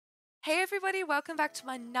Hey everybody, welcome back to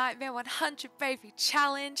my Nightmare 100 Baby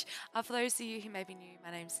Challenge. For those of you who may be new, my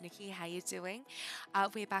name's Nikki. How you doing?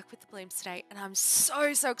 We're back with the blooms today, and I'm so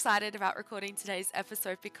excited about recording today's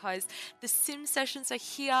episode because the sim sessions are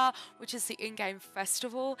here, which is the in-game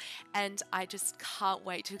festival, and I just can't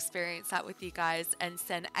wait to experience that with you guys and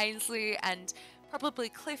send Ainsley and probably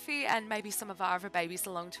Cliffy and maybe some of our other babies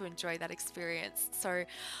along to enjoy that experience. So,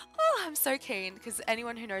 I'm so keen because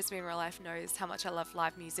anyone who knows me in real life knows how much I love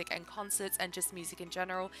live music and concerts and just music in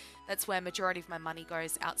general. That's where majority of my money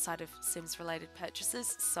goes outside of Sims related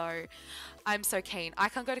purchases. So I'm so keen. I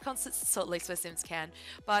can't go to concerts, so at least where Sims can.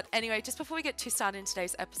 But anyway, just before we get too started in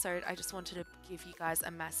today's episode, I just wanted to give you guys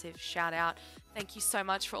a massive shout out. Thank you so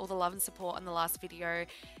much for all the love and support on the last video.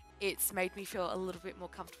 It's made me feel a little bit more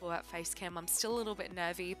comfortable at face cam. I'm still a little bit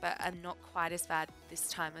nervy, but I'm not quite as bad this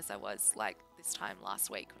time as I was like this time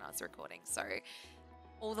last week when I was recording. So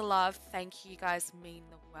all the love, thank you, guys mean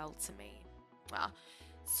the world to me. Wow.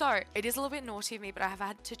 So it is a little bit naughty of me, but I have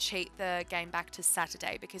had to cheat the game back to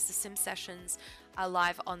Saturday because the sim sessions are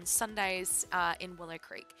live on Sundays in Willow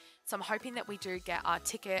Creek. So I'm hoping that we do get our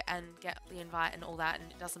ticket and get the invite and all that, and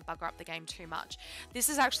it doesn't bugger up the game too much. This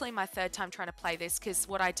is actually my third time trying to play this because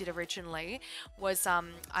what I did originally was I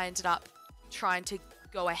ended up trying to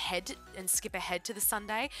go ahead and skip ahead to the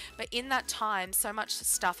Sunday, but in that time so much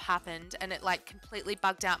stuff happened and it like completely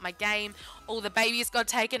bugged out my game. All the babies got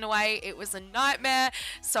taken away. It was a nightmare,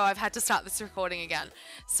 so I've had to start this recording again.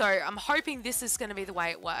 So I'm hoping this is going to be the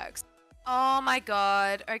way it works. Oh my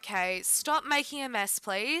god. Okay, stop making a mess,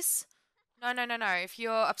 please. No. If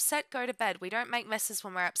you're upset, go to bed. We don't make messes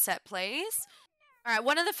when we're upset, please. Alright,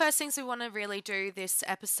 one of the first things we want to really do this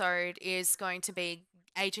episode is going to be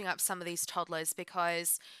aging up some of these toddlers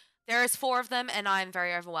because there is 4 of them and I'm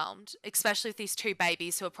very overwhelmed, especially with these 2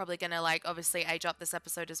 babies who are probably going to like obviously age up this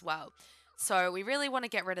episode as well. So we really want to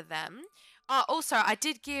get rid of them. Also, I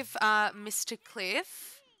did give Mr.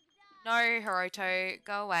 Cliff... No, Hiroto,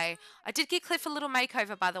 go away. I did give Cliff a little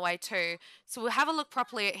makeover, by the way, too. So we'll have a look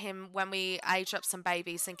properly at him when we age up some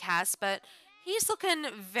babies and Cass, but he's looking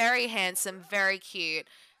very handsome, very cute.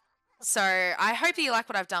 So I hope you like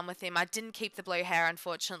what I've done with him. I didn't keep the blue hair,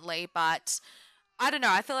 unfortunately, but I don't know.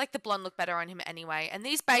 I feel like the blonde looked better on him anyway. And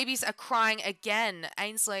these babies are crying again.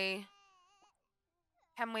 Ainsley,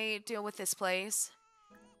 can we deal with this, please?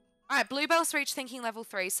 Alright, Bluebell's reached thinking level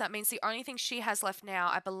 3, so that means the only thing she has left now,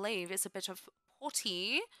 I believe, is a bit of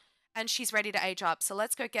potty, and she's ready to age up. So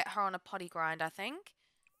let's go get her on a potty grind, I think,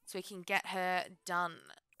 so we can get her done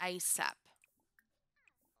ASAP.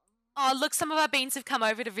 Oh, look, some of our beans have come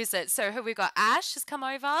over to visit. So who we got? Ash has come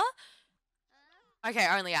over. Okay,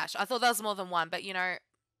 only Ash. I thought there was more than one, but, you know,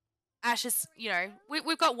 Ash is, you know,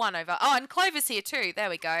 we've got one over. Oh, and Clover's here too. There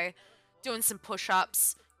we go. Doing some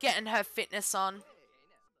push-ups, getting her fitness on.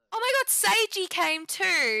 Oh my god, Seiji came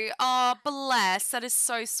too. Oh, bless. That is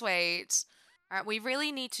so sweet. All right, we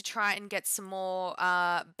really need to try and get some more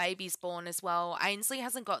babies born as well. Ainsley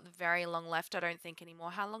hasn't got very long left, I don't think,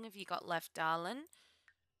 anymore. How long have you got left, darling?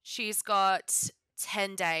 She's got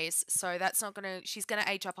 10 days, so that's not going to... She's going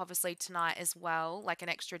to age up, obviously, tonight as well, like an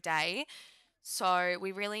extra day. So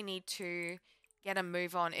we really need to get a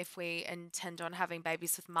move on if we intend on having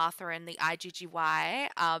babies with Martha and the IGGY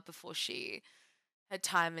before her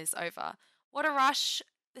time is over. What a rush.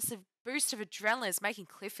 This boost of adrenaline is making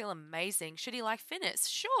Cliff feel amazing. Should he like fitness?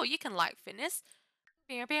 Sure, you can like fitness.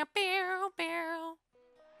 Bow, bow, bow, bow.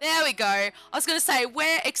 There we go. I was going to say,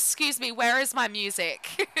 excuse me, where is my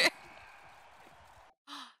music?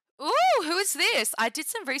 Ooh, who is this? I did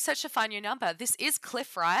some research to find your number. This is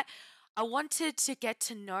Cliff, right? I wanted to get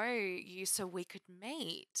to know you so we could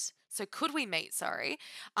meet. So could we meet, sorry.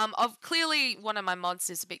 Clearly one of my mods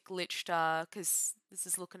is a bit glitched because this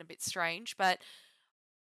is looking a bit strange, but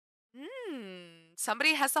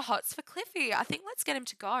somebody has the hots for Cliffy. I think let's get him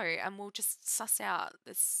to go and we'll just suss out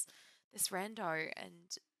this rando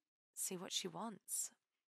and see what she wants.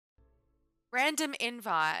 Random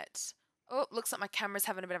invite. Oh, looks like my camera's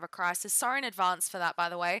having a bit of a crisis. Sorry in advance for that, by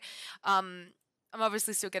the way. I'm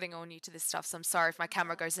obviously still getting all new to this stuff, so I'm sorry if my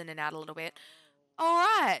camera goes in and out a little bit. All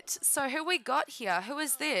right, so who we got here? Who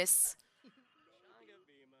is this?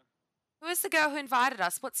 Who is the girl who invited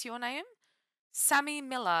us? What's your name? Sammy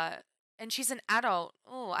Miller, and she's an adult.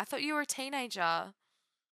 Oh, I thought you were a teenager.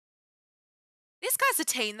 This guy's a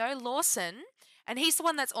teen, though, Lawson, and he's the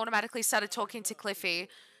one that's automatically started talking to Cliffy.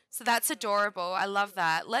 So that's adorable. I love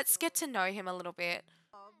that. Let's get to know him a little bit.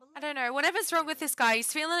 I don't know. Whatever's wrong with this guy,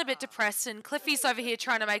 he's feeling a bit depressed and Cliffy's over here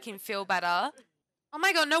trying to make him feel better. Oh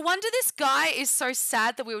my god, no wonder this guy is so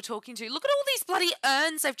sad that we were talking to. Look at all these bloody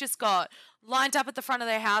urns they've just got lined up at the front of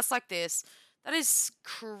their house like this. That is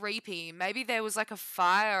creepy. Maybe there was like a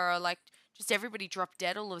fire or like just everybody dropped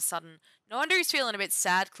dead all of a sudden. No wonder he's feeling a bit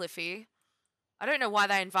sad, Cliffy. I don't know why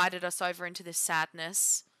they invited us over into this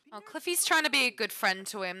sadness. Oh, Cliffy's trying to be a good friend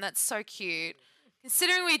to him. That's so cute.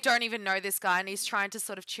 Considering we don't even know this guy and he's trying to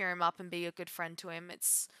sort of cheer him up and be a good friend to him,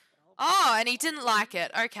 it's... Oh, and he didn't like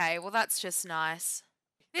it. Okay, well that's just nice.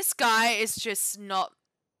 This guy is just not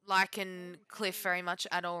liking Cliff very much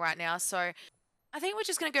at all right now, so I think we're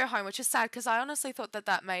just going to go home, which is sad because I honestly thought that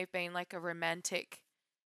that may have been like a romantic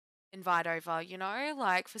invite over, you know,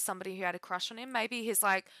 like for somebody who had a crush on him. Maybe his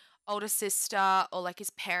like older sister or like his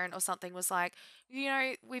parent or something was like, you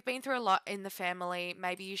know, we've been through a lot in the family.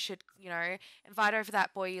 Maybe you should, you know, invite over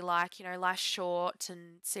that boy you like, you know, life's short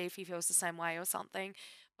and see if he feels the same way or something.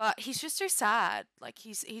 But he's just too sad. Like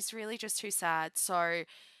he's really just too sad. So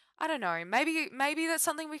I don't know. Maybe that's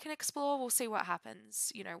something we can explore. We'll see what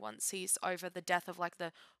happens, you know, once he's over the death of like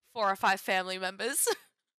the 4 or 5 family members.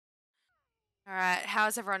 All right,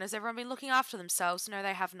 how's everyone? Has everyone been looking after themselves? No,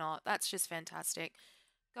 they have not. That's just fantastic.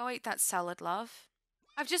 Go eat that salad, love.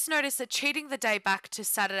 I've just noticed that cheating the day back to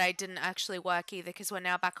Saturday didn't actually work either because we're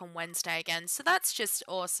now back on Wednesday again. So that's just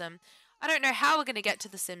awesome. I don't know how we're going to get to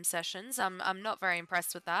the sim sessions. I'm not very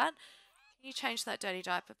impressed with that. Can you change that dirty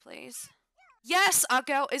diaper, please? Yes, our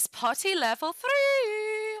girl is potty level 3.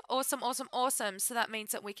 Awesome, awesome, awesome. So that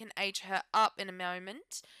means that we can age her up in a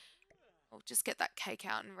moment. We'll just get that cake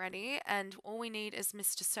out and ready. And all we need is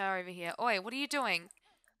Mr. Sir over here. Oi, what are you doing?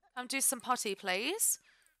 Come do some potty, please.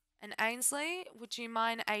 And Ainsley, would you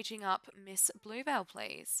mind aging up Miss Bluebell,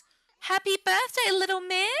 please? Happy birthday, little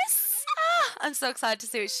miss! Ah, I'm so excited to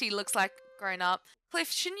see what she looks like grown up.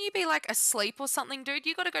 Cliff, shouldn't you be like asleep or something, dude?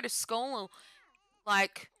 You gotta go to school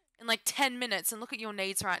like in like 10 minutes and look at your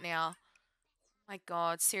needs right now. My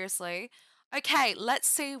God, seriously. Okay, let's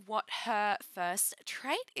see what her first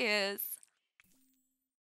trait is.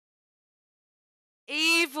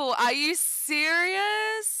 Evil, are you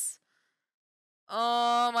serious?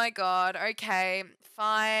 Oh my God, okay,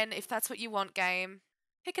 fine, if that's what you want, game.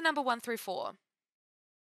 Pick a number 1 through 4.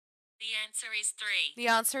 The answer is 3. The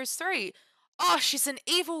answer is 3. Oh, she's an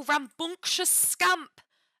evil, rambunctious scamp.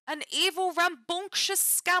 An evil, rambunctious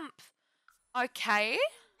scamp. Okay.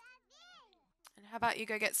 And how about you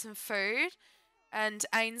go get some food? And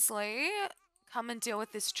Ainsley, come and deal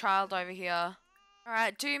with this child over here. All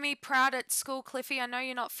right, do me proud at school, Cliffy. I know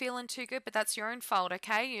you're not feeling too good, but that's your own fault,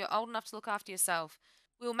 okay? You're old enough to look after yourself.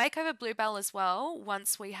 We'll make over Bluebell as well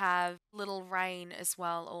once we have Little Rain as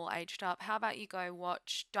well all aged up. How about you go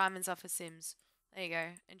watch Diamonds Are for Sims? There you go.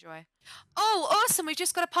 Enjoy. Oh, awesome. We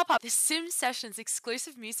just got a pop up. The Sim Sessions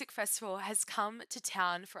exclusive music festival has come to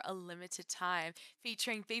town for a limited time,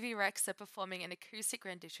 featuring BB Rexa performing an acoustic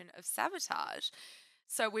rendition of Sabotage.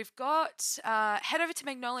 So we've got head over to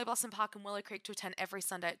Magnolia Blossom Park and Willow Creek to attend every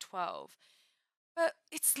Sunday at 12. But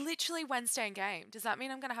it's literally Wednesday in game. Does that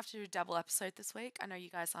mean I'm going to have to do a double episode this week? I know you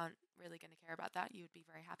guys aren't really going to care about that. You would be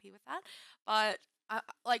very happy with that. But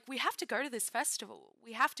like we have to go to this festival.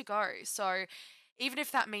 We have to go. So even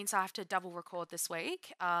if that means I have to double record this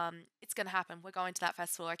week, it's going to happen. We're going to that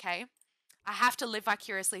festival, okay? I have to live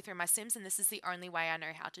vicariously through my Sims, and this is the only way I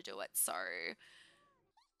know how to do it. So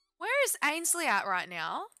where is Ainsley at right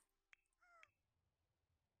now?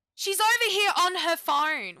 She's over here on her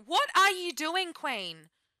phone. What are you doing, Queen?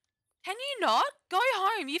 Can you not? Go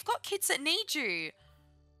home. You've got kids that need you.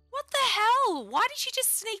 What the hell? Why did she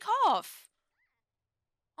just sneak off?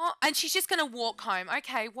 Oh, and she's just going to walk home.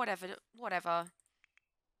 Okay, whatever. Whatever.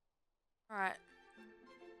 All right.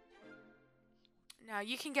 Now,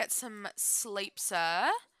 you can get some sleep,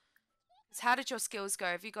 sir. How did your skills go?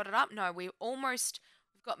 Have you got it up? No, we've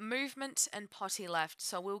got movement and potty left.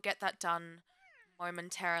 So we'll get that done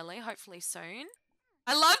momentarily, hopefully soon.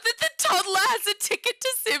 I love that the toddler has a ticket to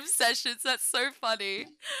sim sessions. That's so funny.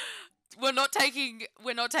 We're not taking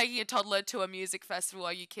a toddler to a music festival.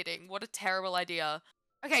 Are you kidding? What a terrible idea.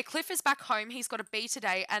 Okay, Cliff is back home. He's got a B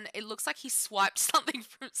today, and it looks like he swiped something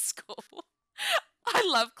from school. I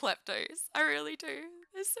love kleptos. I really do.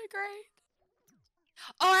 They're so great.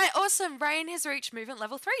 All right, awesome. Rain has reached movement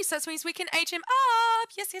level 3, so that means we can age him up.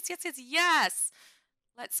 Yes, yes, yes, yes, yes.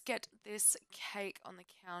 Let's get this cake on the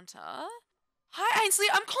counter. Hi, Ainsley.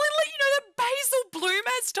 I'm calling to let you know that Basil Bloom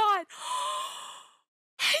has died.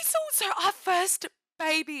 Hazel, so our first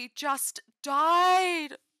baby just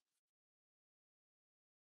died.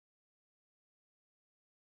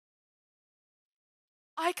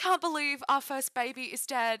 I can't believe our first baby is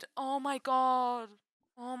dead. Oh my God.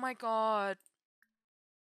 Oh my God.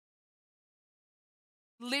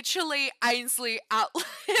 Literally, Ainsley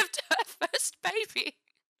outlived her first baby.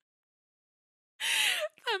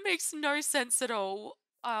 That makes no sense at all.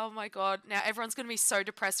 Oh my god. Now everyone's going to be so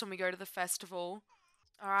depressed when we go to the festival.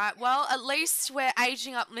 All right. Well, at least we're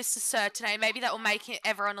aging up Mr. Sir today. Maybe that will make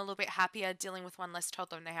everyone a little bit happier dealing with one less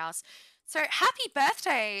toddler in the house. So, happy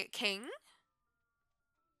birthday, King.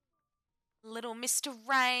 Little Mr.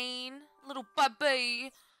 Rain. Little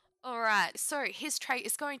Bubby. All right. So, his trait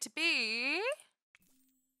is going to be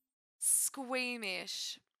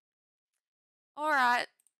squeamish. All right.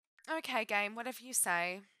 Okay, game. Whatever you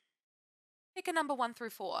say. Pick a number 1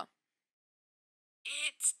 through 4.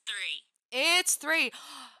 It's 3. It's 3.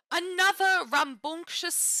 Another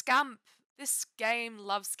rambunctious scamp. This game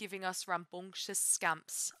loves giving us rambunctious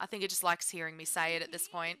scamps. I think it just likes hearing me say it at this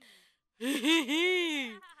point.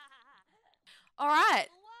 All right.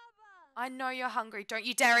 I know you're hungry. Don't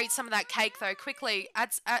you dare eat some of that cake, though. Quickly,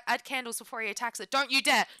 add candles before he attacks it. Don't you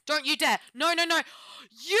dare. Don't you dare. No, no, no.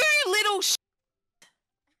 You little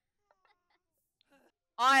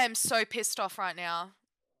I am so pissed off right now.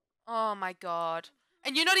 Oh, my God.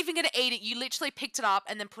 And you're not even going to eat it. You literally picked it up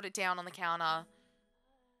and then put it down on the counter.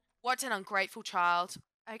 What an ungrateful child.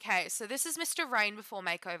 Okay, so this is Mr. Rain before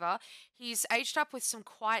makeover. He's aged up with some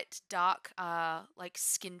quite dark, like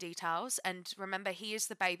skin details. And remember, he is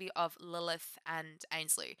the baby of Lilith and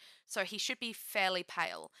Ainsley, so he should be fairly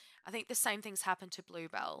pale. I think the same things happened to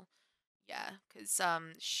Bluebell. Yeah, because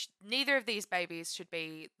neither of these babies should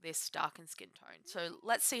be this dark in skin tone. So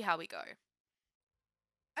let's see how we go.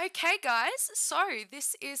 Okay, guys, so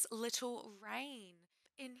this is Little Rain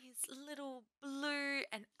in his little blue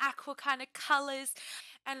and aqua kind of colours.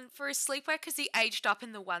 And for his sleepwear, because he aged up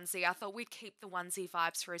in the onesie, I thought we'd keep the onesie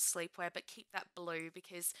vibes for his sleepwear, but keep that blue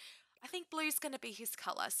because I think blue's going to be his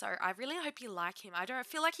colour. So I really hope you like him. I don't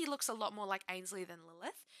feel like he looks a lot more like Ainsley than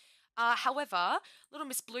Lilith. However, little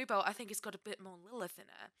Miss Bluebell, I think, has got a bit more Lilith in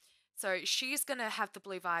her. So she's going to have the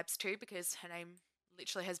blue vibes too because her name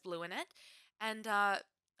literally has blue in it. And a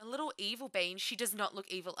little evil bean, she does not look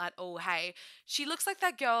evil at all, hey. She looks like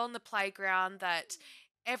that girl in the playground that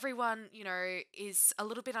everyone, is a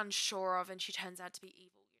little bit unsure of and she turns out to be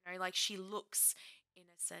evil, like she looks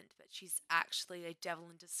innocent, but she's actually a devil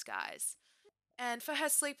in disguise. And for her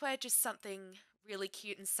sleepwear, just something really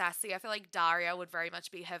cute and sassy. I feel like Daria would very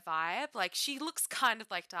much be her vibe. Like she looks kind of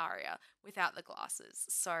like Daria without the glasses.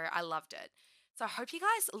 So I loved it. So I hope you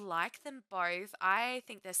guys like them both. I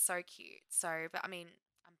think they're so cute. So, but I mean,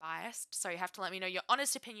 I'm biased, so you have to let me know your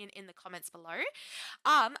honest opinion in the comments below.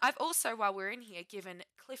 I've also, while we're in here, given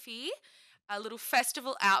Cliffy a little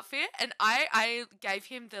festival outfit, and I gave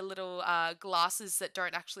him the little glasses that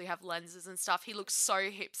don't actually have lenses and stuff. He looks so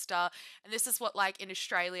hipster, and this is what, like, in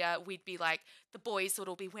Australia we'd be like the boys that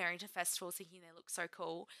will be wearing to festivals, thinking they look so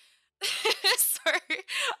cool. So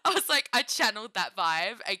I was like, I channeled that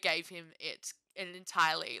vibe. I gave him it and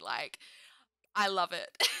entirely, like, I love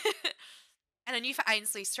it. And I knew for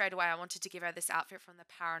Ainsley straight away I wanted to give her this outfit from the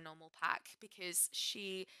Paranormal pack because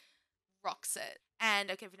she rocks it.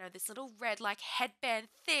 And I give this little red like headband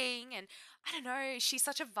thing, and I don't know, she's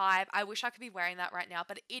such a vibe. I wish I could be wearing that right now,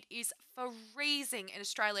 but it is freezing in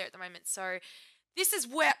Australia at the moment. So this is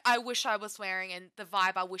what I wish I was wearing and the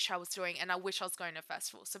vibe I wish I was doing, and I wish I was going to a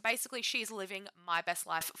festival. So basically she's living my best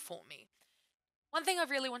life for me. One thing I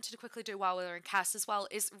really wanted to quickly do while we were in cast as well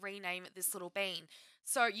is rename this little bean.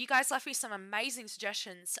 So you guys left me some amazing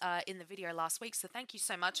suggestions in the video last week, so thank you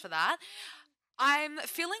so much for that. I'm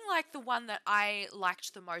feeling like the one that I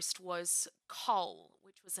liked the most was Cole,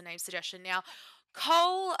 which was a name suggestion. Now,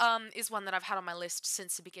 Cole is one that I've had on my list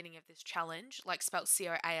since the beginning of this challenge, like spelt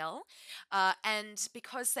C-O-A-L. And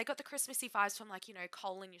because they got the Christmassy vibes from, like,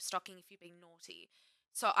 Cole in your stocking if you're being naughty.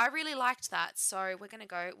 So I really liked that. So we're going to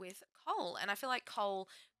go with Cole. And I feel like Cole,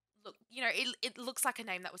 look, it looks like a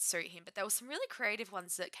name that would suit him. But there were some really creative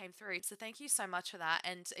ones that came through. So thank you so much for that.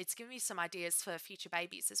 And it's given me some ideas for future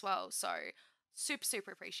babies as well. So super,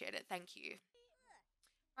 super appreciate it. Thank you.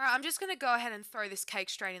 All right, I'm just going to go ahead and throw this cake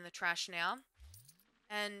straight in the trash now.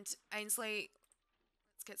 And Ainsley,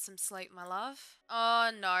 let's get some sleep, my love.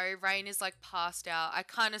 Oh no, Rain is like passed out. I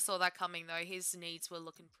kind of saw that coming though. His needs were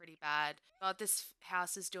looking pretty bad. God, this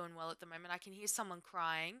house is doing well at the moment. I can hear someone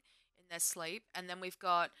crying in their sleep. And then we've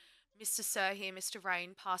got Mr. Sir here, Mr.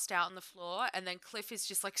 Rain, passed out on the floor. And then Cliff is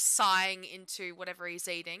just like sighing into whatever he's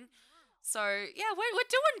eating. So yeah, we're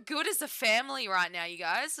doing good as a family right now, you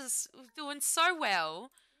guys. We're doing so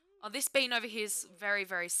well. Oh, this bean over here is very,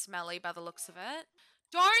 very smelly by the looks of it.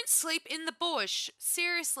 Don't sleep in the bush.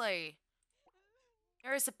 Seriously.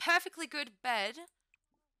 There is a perfectly good bed.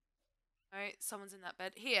 Oh, someone's in that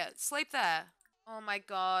bed. Here, sleep there. Oh my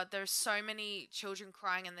God, there's so many children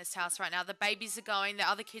crying in this house right now. The babies are going, the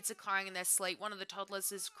other kids are crying in their sleep. One of the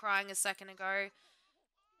toddlers is crying a second ago.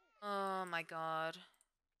 Oh my god.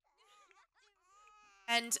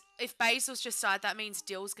 And if Basil's just died, that means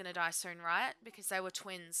Dill's gonna die soon, right? Because they were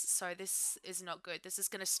twins, so this is not good. This is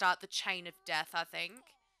gonna start the chain of death, I think.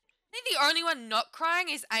 I think the only one not crying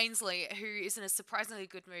is Ainsley, who is in a surprisingly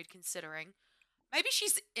good mood considering. Maybe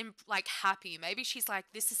she's like happy. Maybe she's like,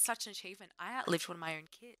 this is such an achievement. I outlived one of my own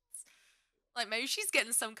kids. Like maybe she's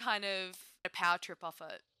getting some kind of a power trip off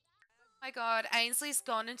it. My god, Ainsley's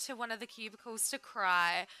gone into one of the cubicles to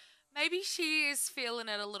cry. Maybe she is feeling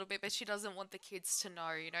it a little bit, but she doesn't want the kids to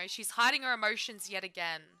know, you know? She's hiding her emotions yet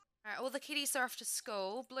again. Alright, all the kiddies are off to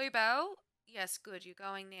school. Bluebell, yes, good, you're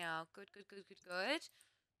going now. Good, good, good, good, good.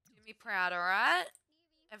 Do me proud, alright?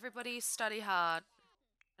 Everybody study hard.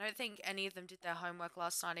 I don't think any of them did their homework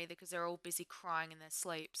last night either because they're all busy crying in their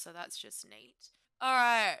sleep, so that's just neat.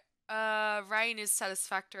 Alright, Rain is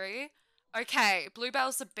satisfactory. Okay,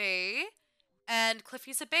 Bluebell's a B. And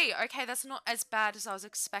Cliffy's a B. Okay, that's not as bad as I was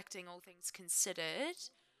expecting, all things considered.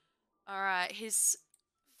 Alright, his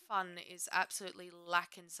fun is absolutely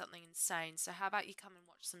lacking something insane. So how about you come and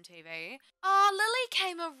watch some TV? Oh, Lily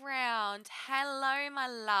came around. Hello, my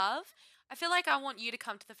love. I feel like I want you to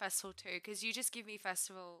come to the festival too, because you just give me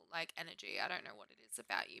festival like energy. I don't know what it is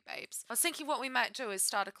about you, babes. I was thinking what we might do is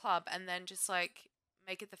start a club and then just like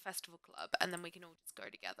make it the festival club and then we can all just go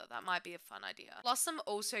together. That might be a fun idea. Blossom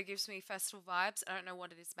also gives me festival vibes. I don't know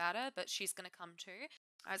what it is about her, but she's gonna come too.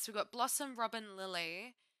 Alright, so we've got Blossom, Robin,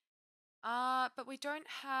 Lily. But we don't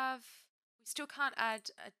have we still can't add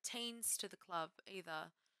teens to the club either,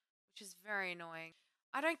 which is very annoying.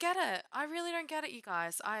 I don't get it. I really don't get it, you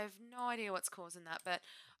guys. I have no idea what's causing that, but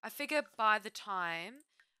I figure by the time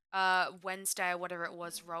Wednesday or whatever it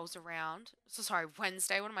was rolls around, so sorry,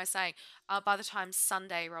 Wednesday, what am I saying? By the time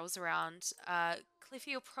Sunday rolls around,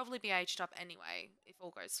 Cliffy will probably be aged up anyway, if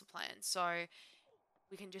all goes to plan. So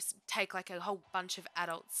we can just take like a whole bunch of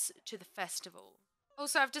adults to the festival.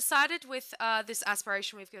 Also, I've decided with this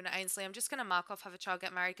aspiration we've given to Ainsley, I'm just going to mark off have a child,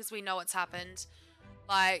 get married, because we know what's happened.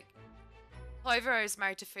 Like, Clover is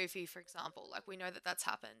married to Fufi, for example. Like, we know that that's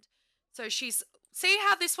happened. So she's... See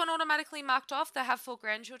how this one automatically marked off? They have 4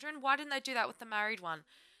 grandchildren. Why didn't they do that with the married one?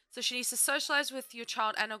 So she needs to socialize with your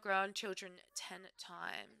child and her grandchildren 10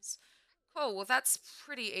 times. Cool. Well, that's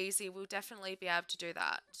pretty easy. We'll definitely be able to do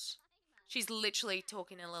that. She's literally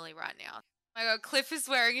talking to Lily right now. Oh my god, Cliff is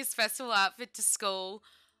wearing his festival outfit to school.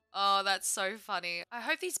 Oh, that's so funny. I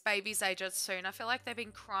hope these babies age out soon. I feel like they've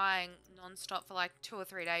been crying non-stop for like 2 or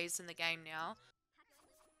 3 days in the game now.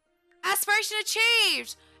 Aspiration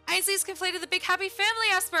achieved! Ainsley's completed the Big Happy Family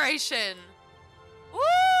aspiration!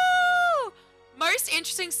 Woo! Most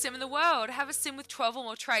interesting sim in the world. Have a sim with 12 or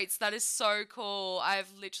more traits. That is so cool.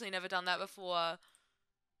 I've literally never done that before.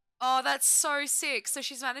 Oh, that's so sick. So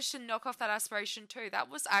she's managed to knock off that aspiration too. That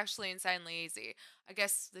was actually insanely easy. I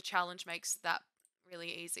guess the challenge makes that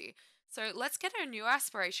really easy. So let's get her new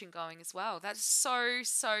aspiration going as well. That's so,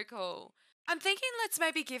 so cool. I'm thinking let's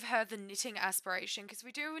maybe give her the knitting aspiration because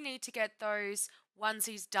we do need to get those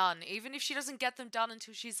onesies done. Even if she doesn't get them done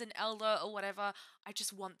until she's an elder or whatever, I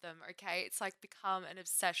just want them, okay? It's like become an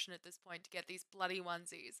obsession at this point to get these bloody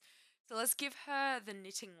onesies. So let's give her the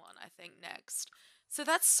knitting one, I think, next. So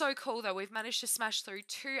that's so cool though. We've managed to smash through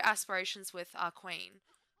 2 aspirations with our queen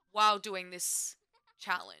while doing this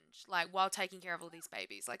challenge, like while taking care of all these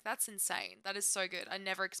babies. Like that's insane. That is so good. I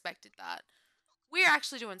never expected that. We're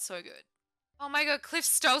actually doing so good. Oh my god, Cliff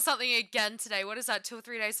stole something again today. What is that, 2 or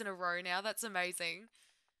 3 days in a row now? That's amazing.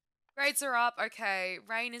 Grades are up. Okay,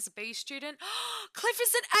 Rain is a B student. Cliff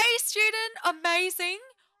is an A student. Amazing.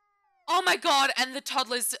 Oh my god, and the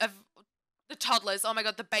toddlers. Oh my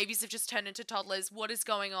god, the babies have just turned into toddlers. What is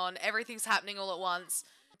going on? Everything's happening all at once.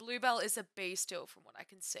 Bluebell is a B still from what I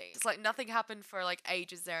can see. It's like nothing happened for like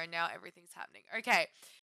ages there and now everything's happening. Okay.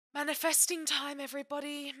 Manifesting time,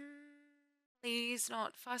 everybody. Please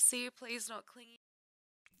not fussy. Please not clingy.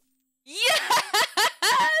 Yes!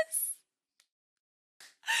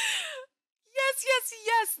 Yes, yes,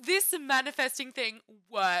 yes. This manifesting thing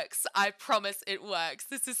works. I promise it works.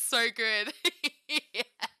 This is so good. Yes.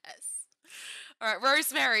 All right,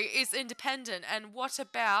 Rosemary is independent. And what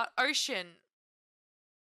about Ocean?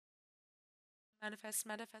 Manifest,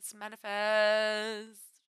 manifest, manifest.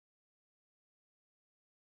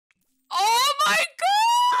 Oh my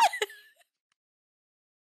god!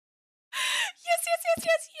 Yes, yes,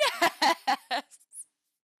 yes, yes, yes.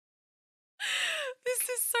 This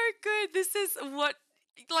is so good. This is what,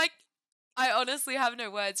 like, I honestly have no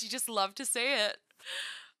words. You just love to see it.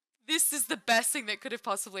 This is the best thing that could have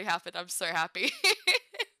possibly happened. I'm so happy.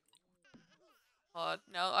 Oh,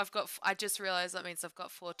 no, I just realized that means I've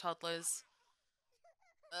got 4 toddlers.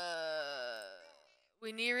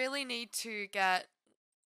 really need to get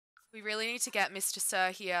Mr.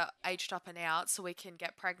 Sir here aged up and out so we can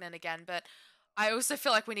get pregnant again. But I also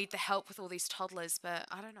feel like we need the help with all these toddlers, but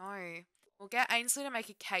I don't know. We'll get Ainsley to make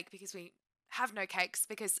a cake because we have no cakes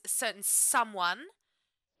because a certain someone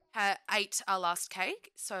ate our last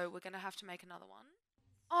cake. So we're going to have to make another one.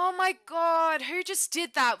 Oh my god, who just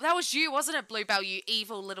did that? That was you, wasn't it, Bluebell, you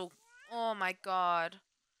evil little... Oh my god.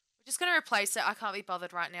 We're just going to replace it. I can't be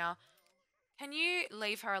bothered right now. Can you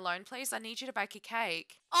leave her alone, please? I need you to bake a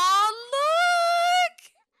cake. Oh,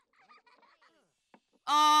 look!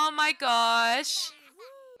 Oh my gosh.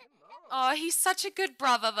 Oh, he's such a good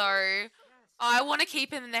brother, though. I want to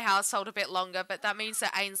keep him in the household a bit longer, but that means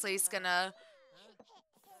that Ainsley's going to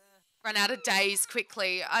run out of days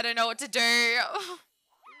quickly. I don't know what to do.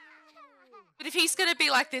 But if he's going to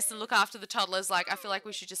be like this and look after the toddlers, like, I feel like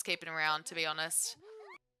we should just keep him around, to be honest.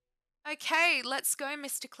 Okay, let's go,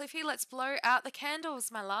 Mr. Cliffy. Let's blow out the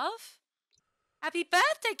candles, my love. Happy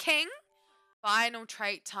birthday, King. Final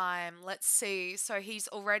trait time. Let's see. So he's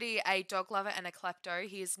already a dog lover and a klepto.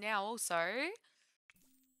 He is now also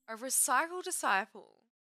a recycle disciple.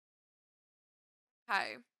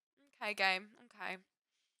 Okay. Okay, game. Okay.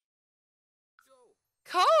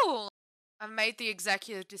 Cool. I've made the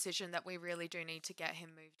executive decision that we really do need to get him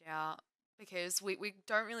moved out because we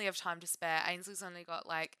don't really have time to spare. Ainsley's only got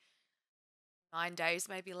like 9 days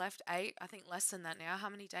maybe left, 8. I think less than that now. How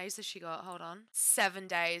many days has she got? Hold on. 7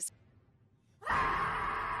 days.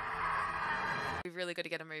 We've really got to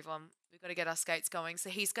get a move on. We've got to get our skates going. So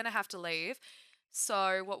he's going to have to leave.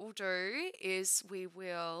 So what we'll do is we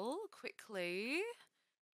will quickly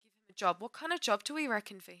give him a job. What kind of job do we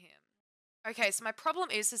reckon for him? Okay, so my problem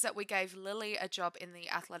is that we gave Lily a job in the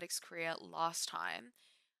athletics career last time.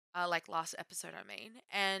 Like last episode, I mean.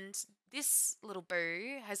 And this little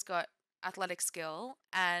boo has got athletic skill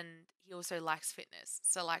and he also likes fitness.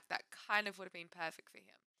 So like that kind of would have been perfect for him.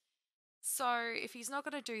 So if he's not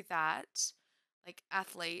going to do that, like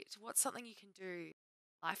athlete, what's something you can do?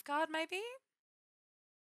 Lifeguard maybe?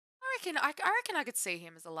 I reckon I could see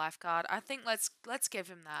him as a lifeguard. I think let's give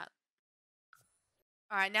him that.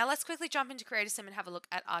 All right, now let's quickly jump into Creator Sim and have a look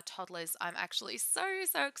at our toddlers. I'm actually so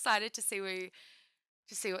excited to see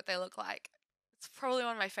what they look like. It's probably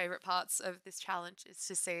one of my favorite parts of this challenge is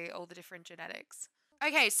to see all the different genetics.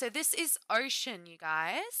 Okay, so this is Ocean, you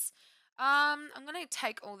guys. I'm going to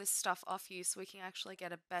take all this stuff off you so we can actually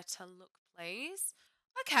get a better look, please.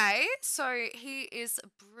 Okay, so he is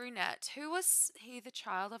brunette. Who was he the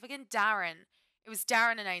child of again? Darren. It was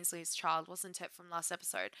Darren and Ainsley's child, wasn't it, from last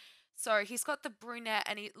episode? So he's got the brunette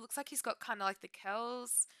and he looks like he's got kind of like the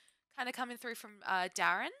curls kind of coming through from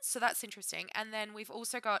Darren. So that's interesting. And then we've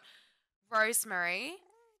also got Rosemary,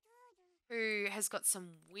 who has got some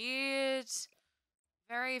weird,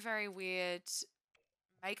 very, very weird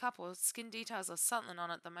makeup or skin details or something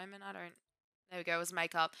on at the moment. There we go, it was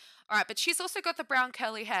makeup. All right, but she's also got the brown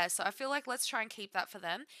curly hair, so I feel like let's try and keep that for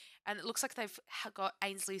them. And it looks like they've got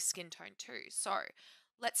Ainsley's skin tone too. So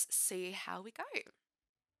let's see how we go.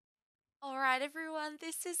 All right, everyone,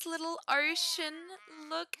 this is little Ocean.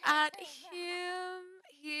 Look at him.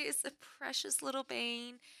 He is a precious little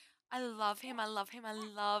bean. I love him. I love him. I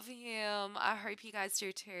love him. I hope you guys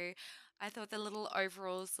do too. I thought the little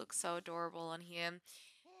overalls look so adorable on him.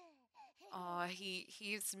 Oh,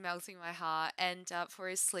 he's melting my heart. And for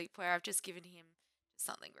his sleepwear, I've just given him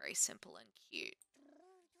something very simple and cute.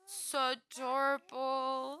 So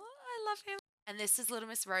adorable. I love him. And this is little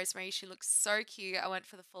Miss Rosemary. She looks so cute. I went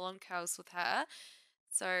for the full-on curls with her.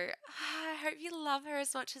 So I hope you love her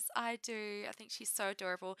as much as I do. I think she's so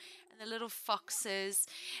adorable. And the little foxes.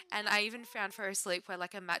 And I even found for her sleepwear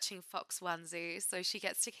like a matching fox onesie. So she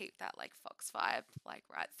gets to keep that like fox vibe like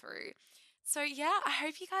right through. So yeah, I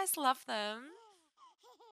hope you guys love them.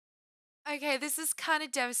 Okay, this is kind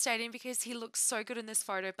of devastating because he looks so good in this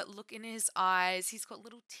photo, but look in his eyes. He's got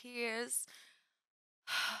little tears.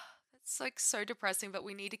 It's like so depressing, but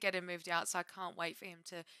we need to get him moved out, so I can't wait for him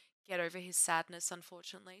to get over his sadness,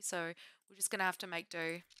 unfortunately. So we're just going to have to make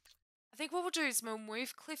do. I think what we'll do is we'll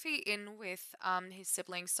move Cliffy in with his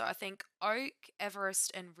siblings. So I think Oak,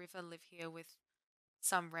 Everest, and River live here with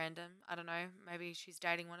some random. I don't know. Maybe she's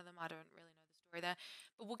dating one of them. I don't really know the story there.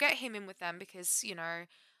 But we'll get him in with them because, you know,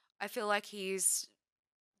 I feel like he's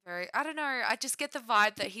very, I don't know. I just get the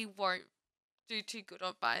vibe that he won't do too good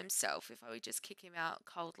on by himself if I would just kick him out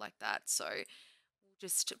cold like that. So we'll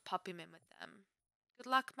just pop him in with them. Good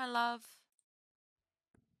luck, my love.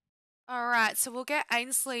 All right, so we'll get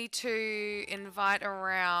Ainsley to invite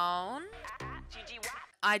around.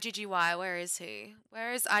 IGGY, where is he?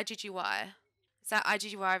 Where is IGGY? Is that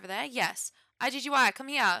IGGY over there? Yes. IGGY, come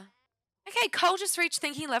here. Okay, Cole just reached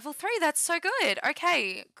thinking level 3. That's so good.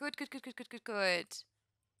 Okay, good, good, good, good, good, good, good.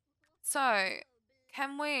 So,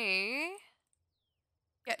 can we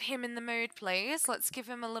get him in the mood, please? Let's give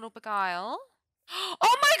him a little beguile.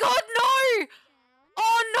 Oh my god, no!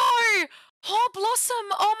 Oh no! Poor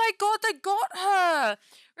Blossom! Oh my god, they got her!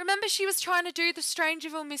 Remember, she was trying to do the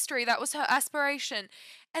Strangerville mystery. That was her aspiration.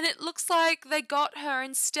 And it looks like they got her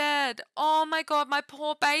instead. Oh my god, my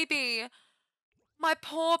poor baby. My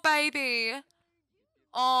poor baby.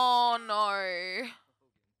 Oh no.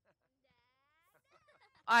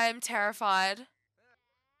 I am terrified.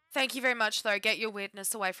 Thank you very much, though. Get your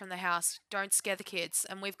weirdness away from the house. Don't scare the kids.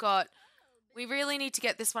 And we really need to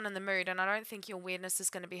get this one in the mood, and I don't think your weirdness is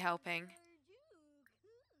going to be helping.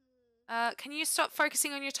 Can you stop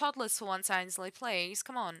focusing on your toddlers for once, Ainsley, please?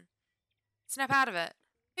 Come on. Snap out of it.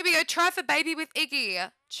 Here we go. Try for baby with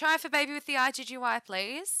Iggy. Try for baby with the IGGY,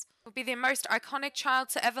 please. Will be the most iconic child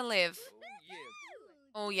to ever live.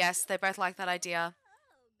 Oh, yes. They both like that idea.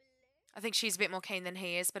 I think she's a bit more keen than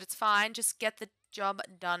he is, but it's fine. Just get the job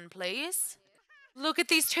done, please. Look at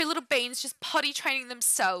these two little beans just potty training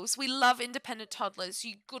themselves. We love independent toddlers,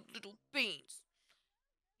 you good little beans.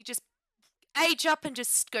 You just age up and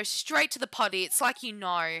just go straight to the potty. It's like you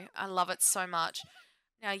know. I love it so much.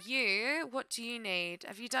 Now you, what do you need?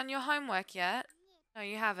 Have you done your homework yet? No,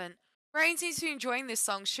 you haven't. Rain seems to be enjoying this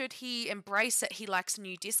song. Should he embrace it, he likes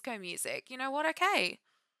new disco music. You know what? Okay.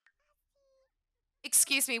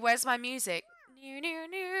 Excuse me, where's my music?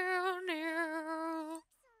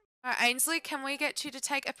 Alright, Ainsley, can we get you to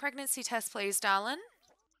take a pregnancy test, please, darling?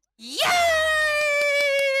 Yay!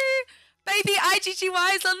 Baby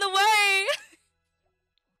IGGY is on the way!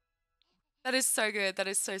 That is so good. That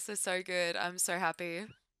is so, so, so good. I'm so happy.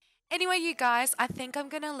 Anyway, you guys, I think I'm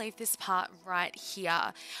going to leave this part right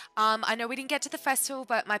here. I know we didn't get to the festival,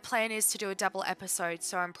 but my plan is to do a double episode,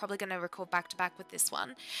 so I'm probably going to record back-to-back with this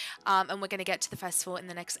one. And we're going to get to the festival in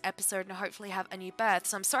the next episode and hopefully have a new birth.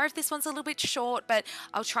 So I'm sorry if this one's a little bit short, but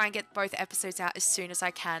I'll try and get both episodes out as soon as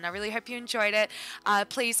I can. I really hope you enjoyed it.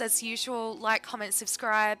 Please, as usual, like, comment,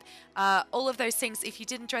 subscribe, all of those things if you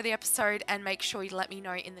did enjoy the episode, and make sure you let me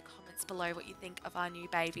know in the comments below what you think of our new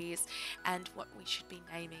babies and what we should be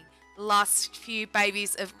naming the last few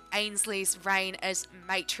babies of Ainsley's reign as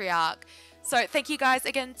matriarch. So thank you guys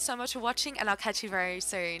again so much for watching, and I'll catch you very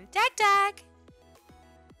soon. Dag dag!